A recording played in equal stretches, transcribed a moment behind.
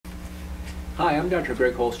Hi, I'm Dr.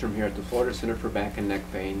 Greg Hollstrom here at the Florida Center for Back and Neck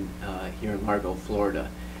Pain here in Largo,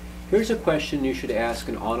 Florida. Here's a question you should ask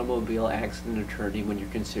an automobile accident attorney when you're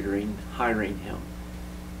considering hiring him.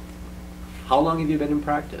 How long have you been in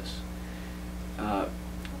practice?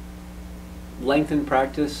 Length in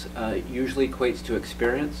practice usually equates to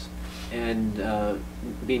experience, and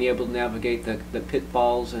being able to navigate the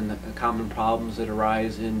pitfalls and the common problems that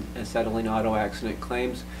arise in settling auto accident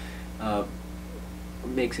claims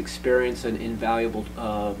makes experience an invaluable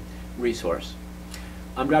resource.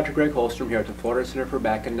 I'm Dr. Greg Hollstrom here at the Florida Center for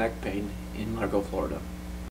Back and Neck Pain in Largo, Florida.